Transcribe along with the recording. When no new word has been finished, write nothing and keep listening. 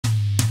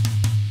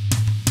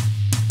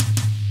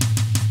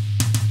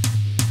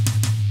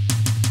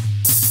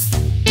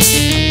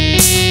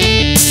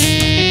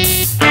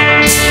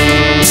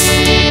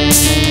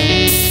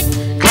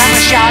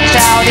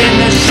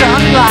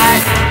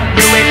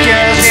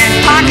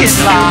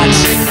parking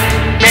lots.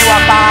 They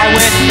walk by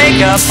with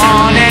makeup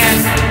on and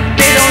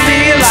they don't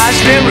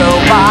realize they're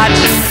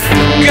robots.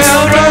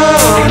 Girl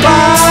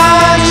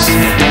robots,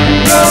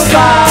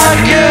 robot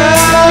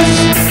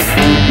girls,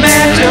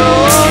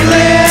 metal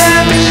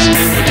lips,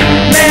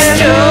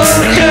 metal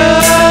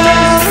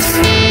curls.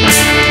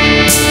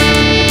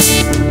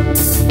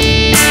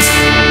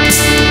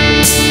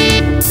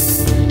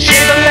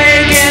 Shave a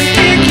leg and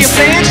think you're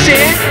fancy,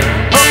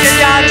 polka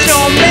dots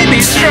or maybe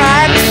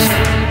stripes,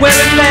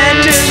 wearing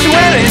letters,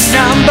 wearing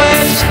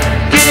numbers,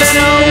 giving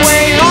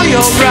away all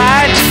your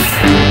rights.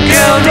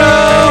 Girl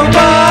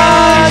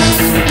robots,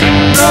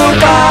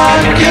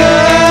 robot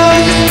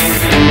girls,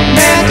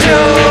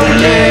 metal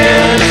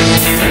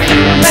lips,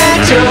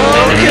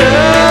 metal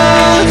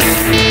girls.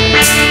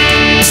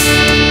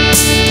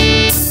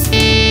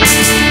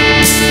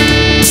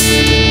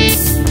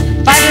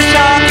 Find the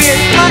socket,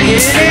 plug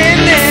it in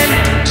and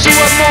see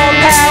what more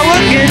power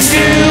can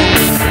do.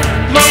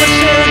 Blow a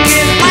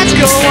circuit, lights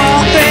go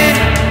off and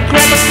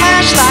grab a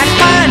flashlight,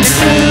 find a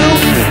clue.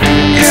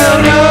 Girl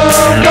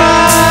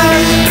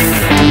robots,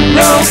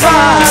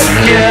 robot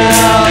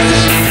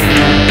girls.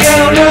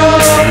 Girl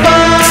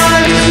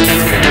robots,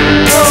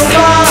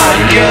 robot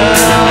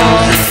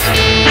girls.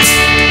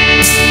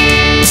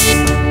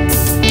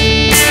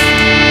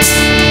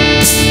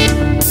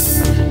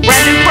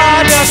 Brand new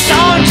products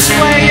on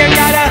display. You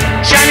got a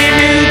shiny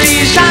new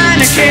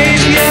designer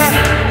case.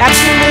 Yeah,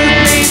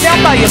 absolutely, they'll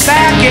buy you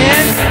back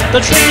in.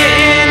 They'll trade you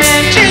in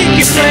and take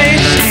your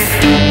place.